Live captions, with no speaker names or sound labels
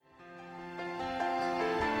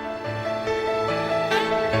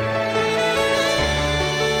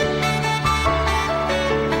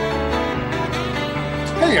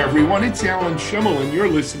everyone, it's Alan Schimmel, and you're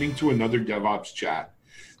listening to another DevOps Chat.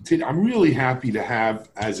 I'm really happy to have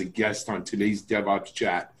as a guest on today's DevOps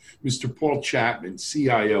Chat, Mr. Paul Chapman,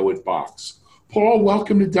 CIO at Box. Paul,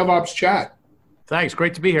 welcome to DevOps Chat. Thanks.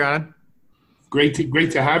 Great to be here, Alan. Great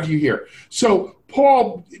to have you here. So,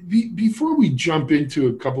 Paul, before we jump into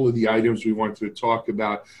a couple of the items we wanted to talk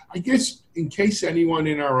about, I guess in case anyone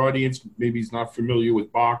in our audience maybe is not familiar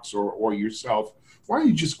with Box or yourself, why don't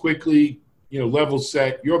you just quickly level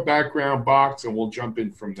set your background, Box, and we'll jump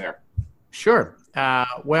in from there. Sure.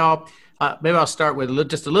 Maybe I'll start with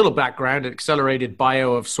just a little background, an accelerated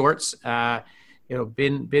bio of sorts. Been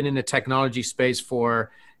in the technology space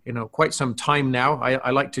for quite some time now. I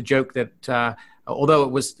like to joke that although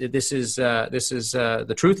this is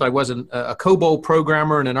the truth, I was a COBOL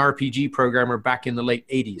programmer and an RPG programmer back in the late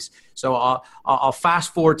 80s. So I'll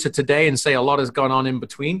fast forward to today and say a lot has gone on in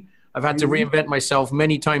between. I've had to reinvent myself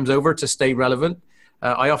many times over to stay relevant.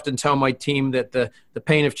 I often tell my team that the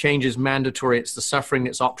pain of change is mandatory. It's the suffering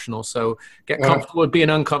that's optional. So get comfortable with being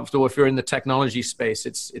uncomfortable if you're in the technology space.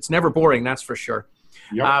 It's never boring, that's for sure.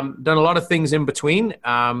 Yep. Done a lot of things in between,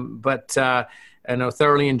 but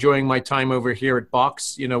thoroughly enjoying my time over here at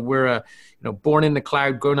Box. We're a born in the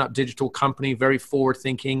cloud, grown up digital company, very forward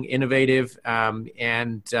thinking, innovative,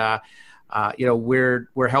 and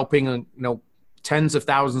we're helping tens of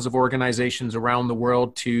thousands of organizations around the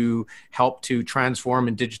world to help to transform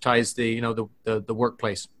and digitize the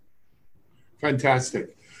workplace.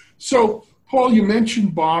 Fantastic. So, Paul, you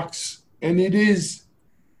mentioned Box, and it is,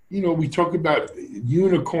 we talk about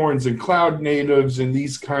unicorns and cloud natives and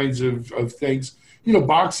these kinds of things.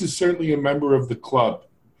 Box is certainly a member of the club.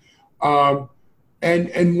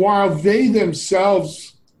 And while they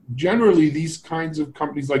themselves, generally these kinds of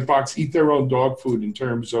companies like Box eat their own dog food in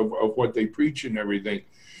terms of what they preach and everything,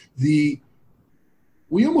 we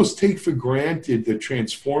almost take for granted the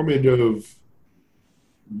transformative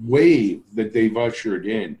wave that they've ushered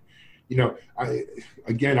in.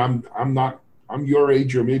 I'm your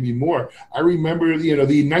age or maybe more. I remember, the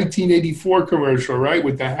 1984 commercial, right?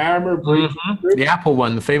 With the hammer. Mm-hmm. The Apple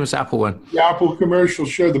one, the famous Apple one. The Apple commercial,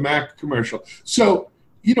 sure, the Mac commercial. So,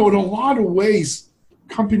 in a lot of ways,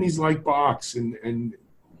 companies like Box and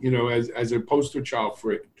as a poster child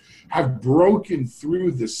for it, have broken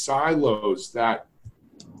through the silos that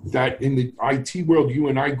in the IT world you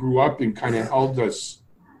and I grew up in kind of held us,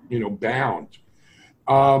 bound.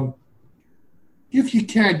 If you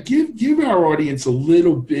can, give our audience a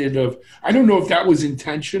little bit of, I don't know if that was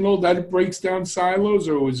intentional, that it breaks down silos,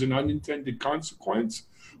 or it was an unintended consequence,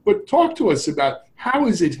 but talk to us about how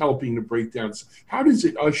is it helping to break down, how does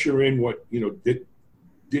it usher in what,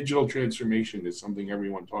 digital transformation is something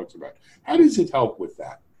everyone talks about. How does it help with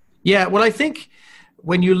that? Yeah, well, I think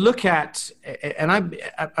when you look at, and I'm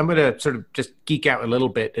going to sort of just geek out a little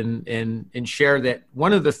bit and share that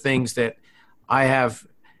one of the things that I have,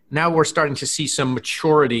 now we're starting to see some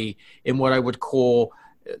maturity in what I would call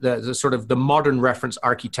the sort of the modern reference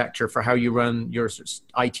architecture for how you run your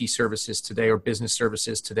IT services today or business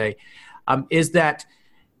services today, is that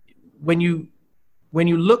when you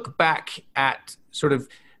look back at sort of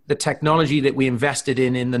the technology that we invested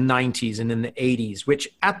in the 90s and in the 80s, which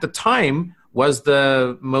at the time was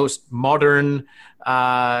the most modern,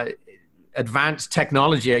 advanced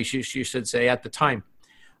technology, you should say, at the time.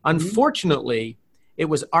 Unfortunately, it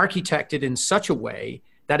was architected in such a way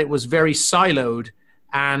that it was very siloed,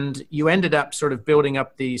 and you ended up sort of building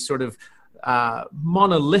up these sort of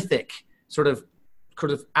monolithic sort of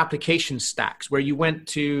application stacks where you went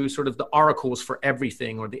to sort of the Oracles for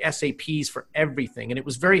everything or the SAPs for everything, and it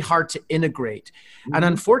was very hard to integrate. And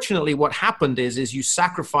unfortunately, what happened is you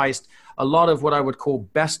sacrificed a lot of what I would call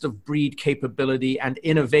best of breed capability and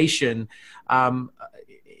innovation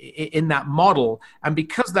in that model. And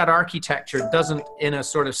because that architecture doesn't, in a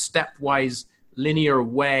sort of stepwise linear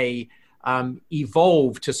way,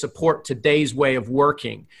 evolve to support today's way of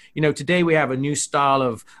working. Today we have a new style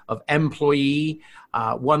of employee,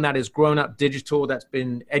 one that is grown up digital, that's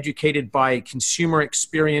been educated by consumer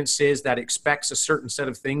experiences, that expects a certain set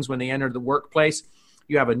of things when they enter the workplace.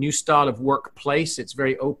 You have a new style of workplace. It's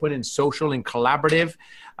very open and social and collaborative.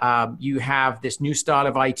 You have this new style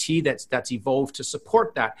of IT that's evolved to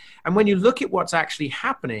support that. And when you look at what's actually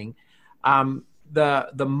happening,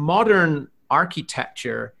 the modern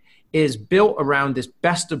architecture is built around this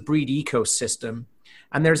best of breed ecosystem,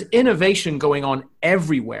 and there's innovation going on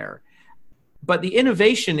everywhere. But the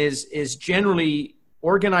innovation is generally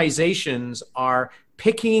organizations are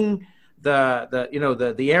picking the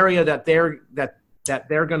area that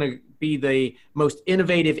they're going to be the most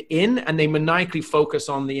innovative in, and they maniacally focus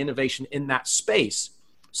on the innovation in that space.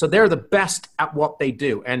 So they're the best at what they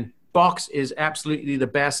do. And Box is absolutely the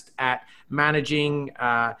best at managing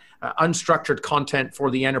unstructured content for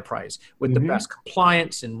the enterprise with the best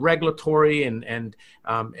compliance and regulatory and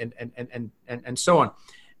so on,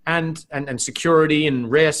 and security and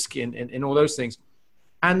risk and all those things.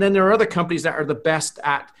 And then there are other companies that are the best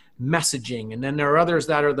at messaging, and then there are others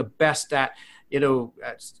that are the best at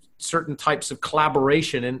at certain types of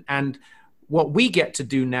collaboration. And what we get to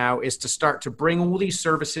do now is to start to bring all these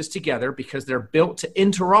services together because they're built to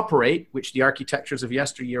interoperate, which the architectures of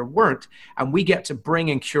yesteryear weren't. And we get to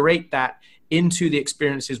bring and curate that into the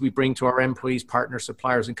experiences we bring to our employees, partners,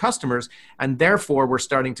 suppliers, and customers. And therefore, we're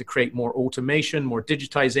starting to create more automation, more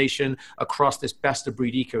digitization across this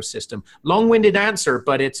best-of-breed ecosystem. Long-winded answer,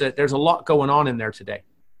 but there's a lot going on in there today.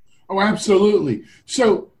 Oh, absolutely.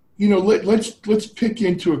 So, let's pick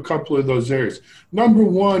into a couple of those areas. Number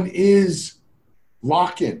one is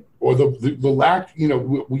lock-in, or the lack.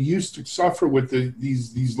 We used to suffer with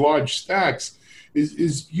these large stacks.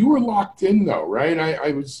 Is you were locked in though, right?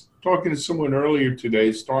 I was talking to someone earlier today,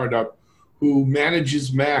 a startup who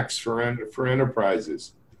manages Macs for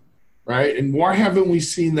enterprises, right? And why haven't we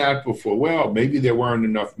seen that before? Well, maybe there weren't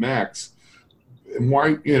enough Macs, and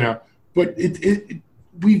why But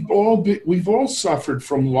we've all suffered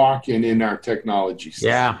from lock-in in our technology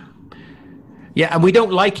system. Yeah, and we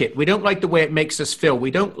don't like it. We don't like the way it makes us feel. We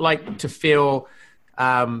don't like to feel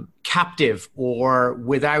captive or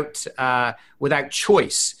without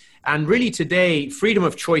choice. And really today, freedom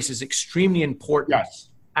of choice is extremely important. Yes.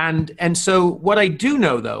 And so what I do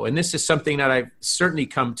know, though, and this is something that I've certainly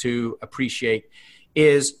come to appreciate,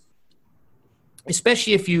 is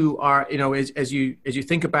especially if you are, as you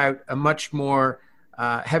think about a much more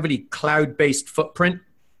heavily cloud-based footprint,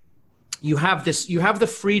 you have the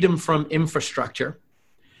freedom from infrastructure.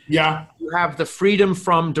 Yeah. You have the freedom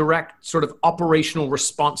from direct sort of operational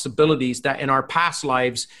responsibilities that in our past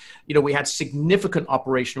lives, we had significant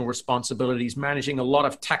operational responsibilities, managing a lot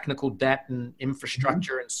of technical debt and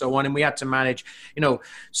infrastructure and so on. And we had to manage,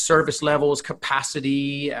 service levels,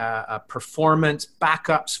 capacity, performance,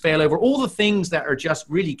 backups, failover, all the things that are just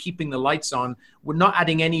really keeping the lights on. We're not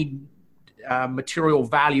adding any material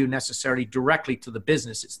value necessarily directly to the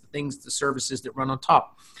business. It's the services that run on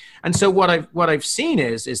top. And so what I've seen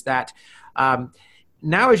is that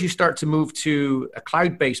now as you start to move to a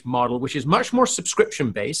cloud-based model, which is much more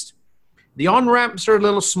subscription-based, the on-ramps are a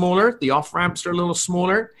little smaller, the off-ramps are a little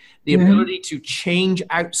smaller, the ability to change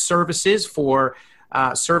out services for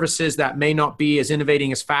services that may not be as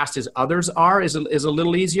innovating as fast as others are is a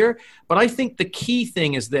little easier. But I think the key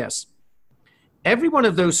thing is this. Every one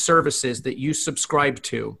of those services that you subscribe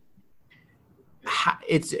to,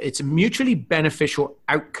 it's a mutually beneficial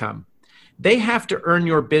outcome. They have to earn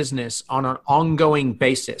your business on an ongoing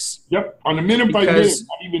basis. Yep, on a minute by minute,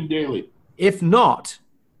 not even daily. If not,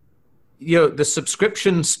 the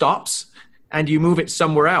subscription stops and you move it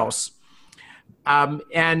somewhere else.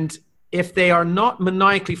 And if they are not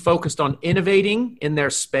maniacally focused on innovating in their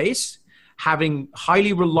space, having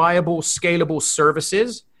highly reliable, scalable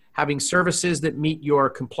services, having services that meet your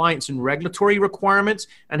compliance and regulatory requirements,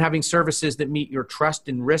 and having services that meet your trust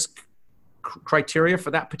and risk criteria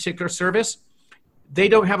for that particular service, they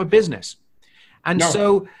don't have a business. And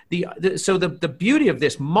so the beauty of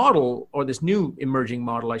this model, or this new emerging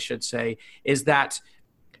model, I should say, is that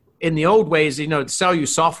in the old ways, sell you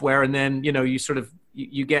software and then,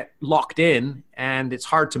 you get locked in and it's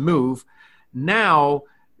hard to move. Now,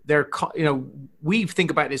 we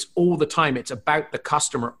think about this all the time. It's about the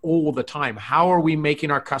customer all the time. How are we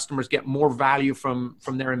making our customers get more value from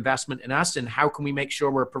their investment in us? And how can we make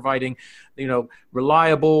sure we're providing,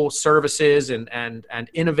 reliable services and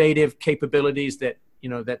innovative capabilities that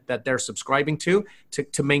they're subscribing to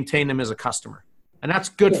maintain them as a customer? And that's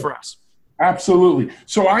good for us. Absolutely.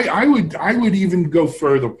 So I would even go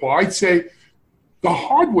further, Paul. I'd say the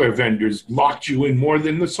hardware vendors locked you in more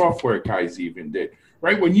than the software guys even did.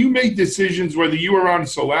 Right? When you made decisions, whether you were on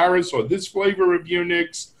Solaris or this flavor of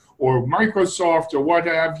Unix or Microsoft or what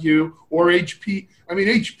have you, or HP. I mean,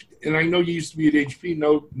 HP, and I know you used to be at HP,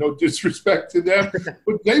 no disrespect to them,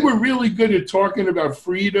 but they were really good at talking about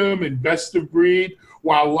freedom and best of breed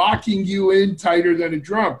while locking you in tighter than a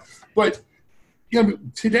drum. But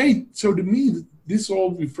today, so to me, this all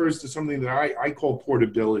refers to something that I call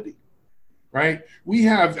portability. Right? We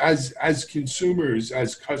have, as consumers,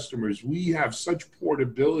 as customers, we have such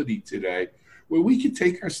portability today where we can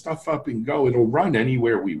take our stuff up and go. It'll run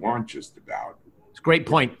anywhere we want, just about. It's a great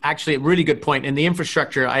point. Actually, a really good point. And the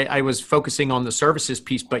infrastructure, I was focusing on the services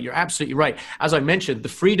piece, but you're absolutely right. As I mentioned, the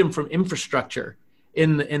freedom from infrastructure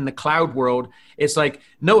in the cloud world. It's like,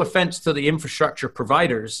 no offense to the infrastructure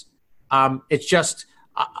providers. It's just,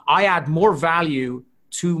 I add more value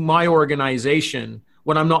to my organization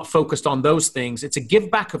when I'm not focused on those things. It's a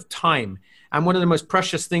give back of time. And one of the most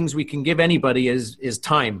precious things we can give anybody is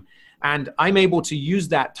time. And I'm able to use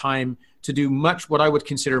that time to do what I would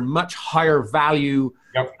consider much higher value,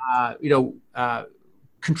 Yep.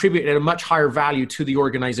 Contribute at a much higher value to the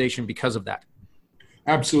organization because of that.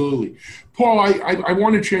 Absolutely. Paul, I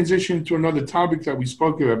want to transition to another topic that we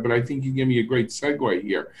spoke about, but I think you give me a great segue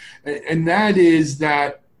here. And that is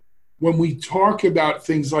that when we talk about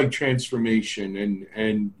things like transformation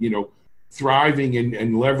and thriving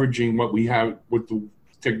and leveraging what the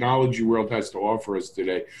technology world has to offer us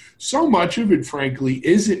today, so much of it, frankly,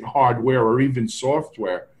 isn't hardware or even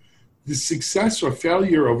software. The success or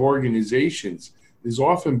failure of organizations is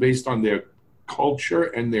often based on their culture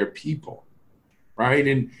and their people.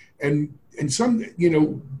 Right. And some, we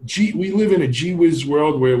live in a gee whiz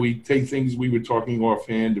world where we take things we were talking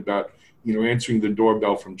offhand about, answering the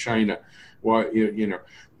doorbell from China.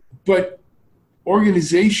 But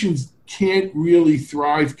organizations can't really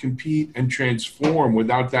thrive, compete, and transform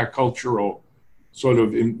without that cultural sort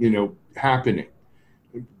of, happening.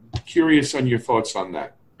 Curious on your thoughts on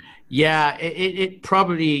that. Yeah, it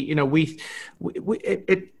probably,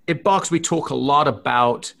 at Box, we talk a lot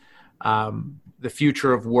about, the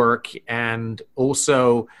future of work. And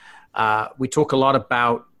also we talk a lot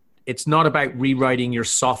about, it's not about rewriting your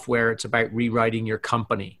software, it's about rewriting your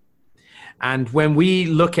company. And when we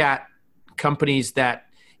look at companies that,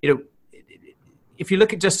 if you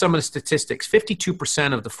look at just some of the statistics,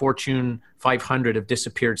 52% of the Fortune 500 have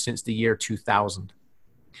disappeared since the year 2000.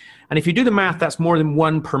 And if you do the math, that's more than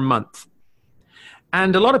one per month.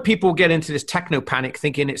 And a lot of people get into this techno panic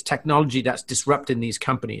thinking it's technology that's disrupting these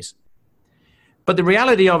companies. But the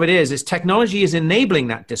reality of it is technology is enabling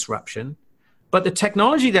that disruption, but the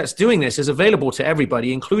technology that's doing this is available to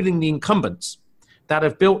everybody, including the incumbents that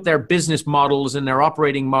have built their business models and their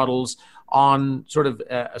operating models on sort of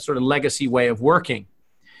a sort of legacy way of working.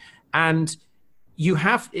 And you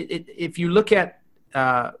have, if you look at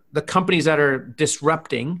the companies that are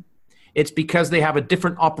disrupting, it's because they have a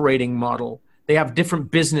different operating model. They have different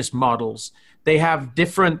business models. They have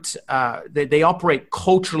different, they operate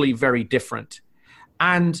culturally very different.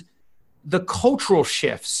 And the cultural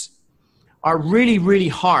shifts are really, really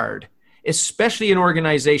hard, especially in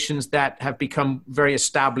organizations that have become very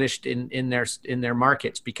established in their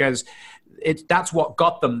markets, because that's what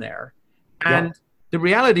got them there. And the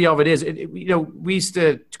reality of it is, we used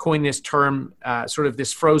to coin this term, sort of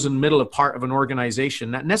this frozen middle of part of an organization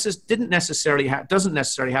that doesn't necessarily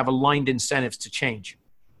have aligned incentives to change.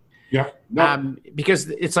 Yeah. No. Because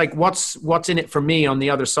it's like, what's in it for me on the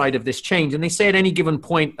other side of this change? And they say at any given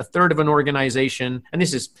point, a third of an organization, and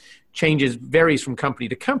varies from company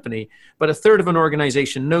to company, but a third of an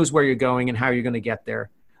organization knows where you're going and how you're going to get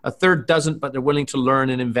there. A third doesn't, but they're willing to learn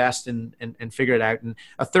and invest and figure it out. And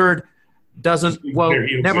a third doesn't,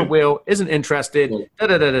 never will, isn't interested,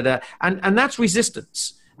 And that's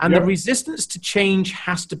resistance. And the resistance to change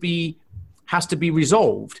has to be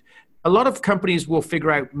resolved. A lot of companies will figure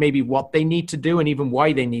out maybe what they need to do and even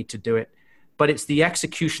why they need to do it, but it's the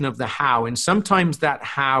execution of the how. And sometimes that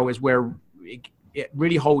how is where it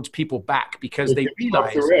really holds people back, because they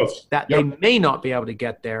realize that they may not be able to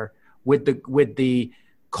get there with the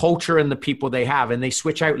culture and the people they have, and they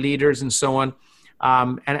switch out leaders and so on.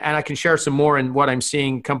 And I can share some more in what I'm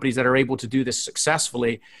seeing companies that are able to do this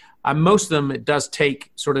successfully. Most of them, it does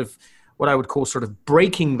take sort of what I would call sort of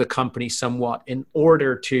breaking the company somewhat in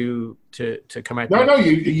order to come out. No,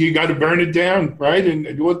 you got to burn it down, right? And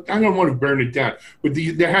I don't want to burn it down, but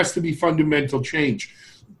there has to be fundamental change.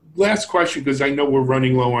 Last question, because I know we're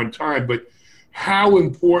running low on time, but how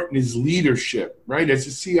important is leadership, right? As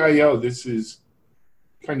a CIO, this is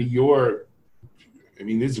kind of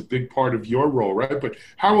this is a big part of your role, right? But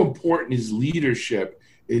how important is leadership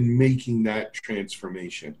in making that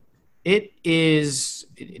transformation? It is.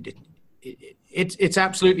 It's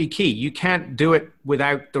absolutely key. You can't do it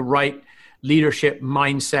without the right leadership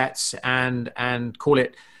mindsets and call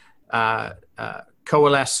it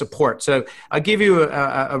coalesce support. So I'll give you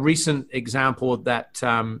a recent example that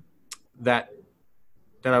I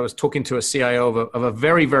was talking to a CIO of a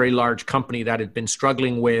very, very large company that had been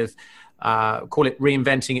struggling with call it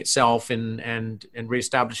reinventing itself and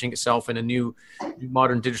reestablishing itself in a new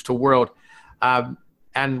modern digital world,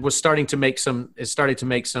 and was starting to make some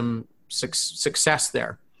success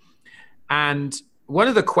there. And one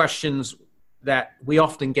of the questions that we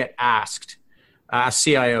often get asked as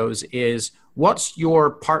CIOs is, what's your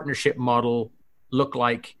partnership model look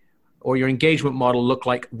like or your engagement model look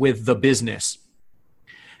like with the business?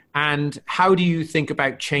 And how do you think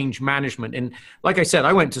about change management? And like I said,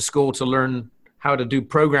 I went to school to learn how to do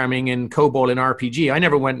programming in COBOL and RPG. I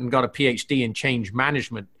never went and got a PhD in change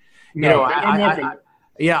management. No,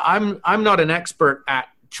 I'm not an expert at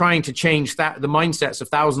trying to change the mindsets of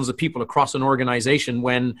thousands of people across an organization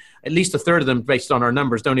when at least a third of them, based on our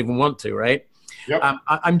numbers, don't even want to, right? Yep.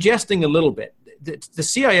 I'm jesting a little bit. The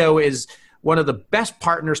CIO is one of the best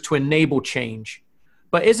partners to enable change,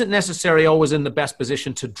 but isn't necessarily always in the best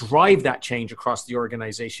position to drive that change across the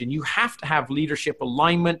organization. You have to have leadership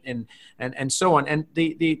alignment and so on. And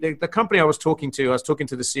the company I was talking to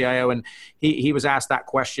the CIO, and he was asked that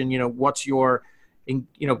question, what's your,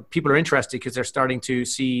 people are interested because they're starting to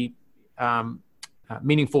see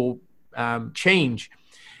meaningful change.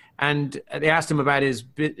 And they asked him about his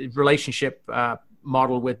relationship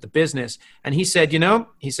model with the business. And he said,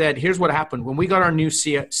 here's what happened. When we got our new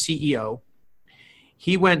CEO,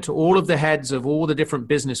 he went to all of the heads of all the different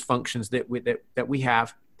business functions that we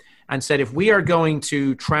have and said, if we are going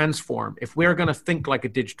to transform, if we're going to think like a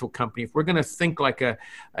digital company, if we're going to think like a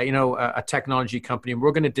technology company, and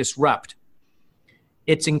we're going to disrupt,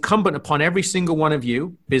 it's incumbent upon every single one of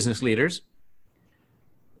you, business leaders,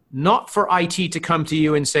 not for IT to come to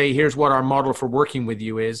you and say, here's what our model for working with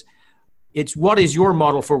you is. It's what is your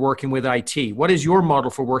model for working with IT? What is your model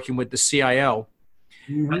for working with the CIO?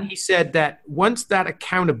 Mm-hmm. And he said that once that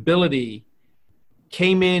accountability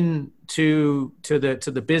came in to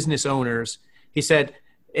the business owners, he said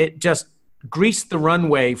it just greased the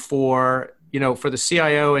runway for the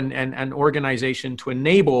CIO and organization to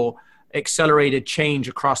enable accelerated change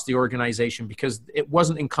across the organization, because it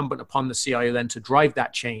wasn't incumbent upon the CIO then to drive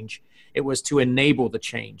that change. It was to enable the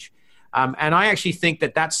change. And I actually think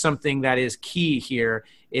that that's something that is key here,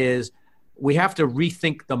 is we have to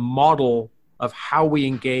rethink the model of how we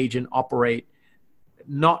engage and operate,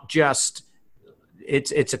 not just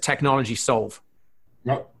it's a technology solve.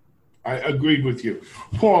 No, I agreed with you.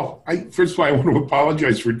 Paul, first of all, I want to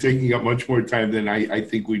apologize for taking up much more time than I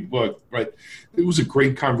think we booked, but it was a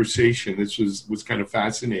great conversation. This was kind of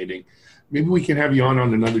fascinating. Maybe we can have you on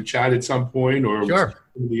another chat at some point, or sure,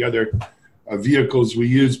 some of the other vehicles we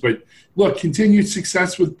use. But look, continued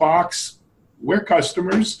success with Box. We're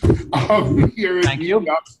customers here at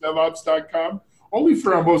DevOps.com, only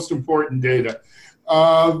for our most important data.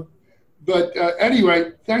 But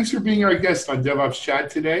anyway, thanks for being our guest on DevOps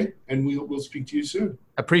Chat today, and we'll speak to you soon.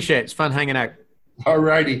 Appreciate it. It's fun hanging out. All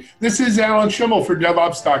righty. This is Alan Schimmel for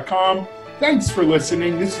DevOps.com. Thanks for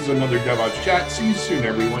listening. This is another DevOps Chat. See you soon,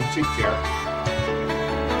 everyone. Take care.